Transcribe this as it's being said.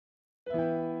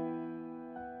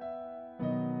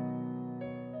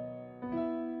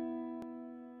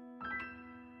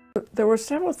there were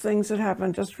several things that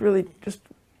happened just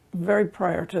very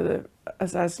prior to the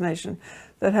assassination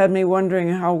that had me wondering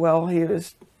how well he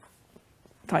was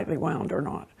tightly wound or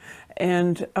not.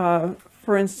 And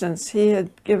for instance, he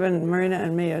had given Marina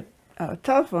and me a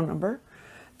telephone number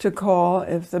to call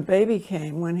if the baby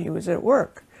came when he was at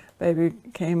work. Baby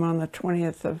came on the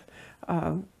 20th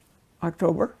of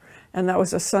October, and that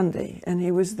was a Sunday, and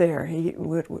he was there.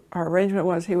 Our arrangement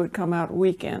was he would come out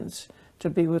weekends to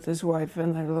be with his wife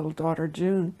and their little daughter,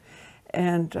 June.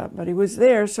 And but he was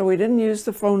there, so we didn't use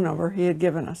the phone number he had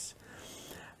given us.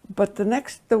 But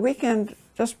the weekend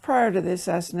just prior to the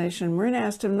assassination, Marina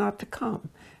asked him not to come.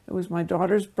 It was my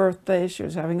daughter's birthday. She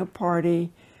was having a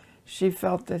party. She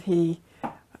felt that he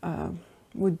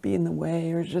would be in the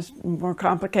way or just more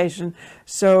complication.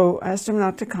 So I asked him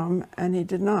not to come, and he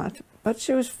did not. But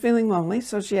she was feeling lonely,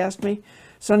 so she asked me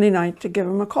Sunday night to give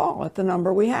him a call at the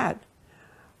number we had.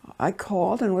 I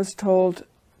called and was told,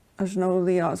 "There's no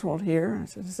Lee Oswald here." I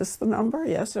said, "Is this the number?"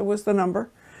 Yes, it was the number.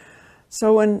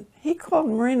 So when he called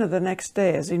Marina the next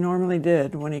day, as he normally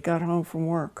did when he got home from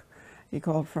work, he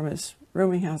called from his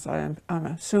rooming house, I'm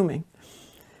assuming.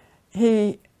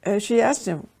 She asked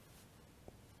him,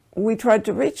 "We tried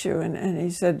to reach you," and he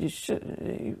said, "You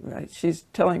should." She's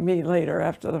telling me later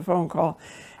after the phone call,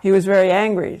 he was very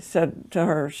angry, said to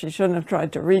her she shouldn't have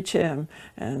tried to reach him,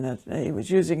 and that he was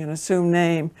using an assumed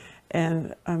name.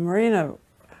 And Marina,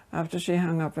 after she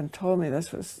hung up and told me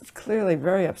this, was clearly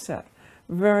very upset,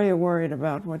 very worried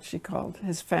about what she called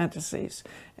his fantasies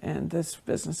and this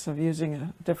business of using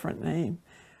a different name.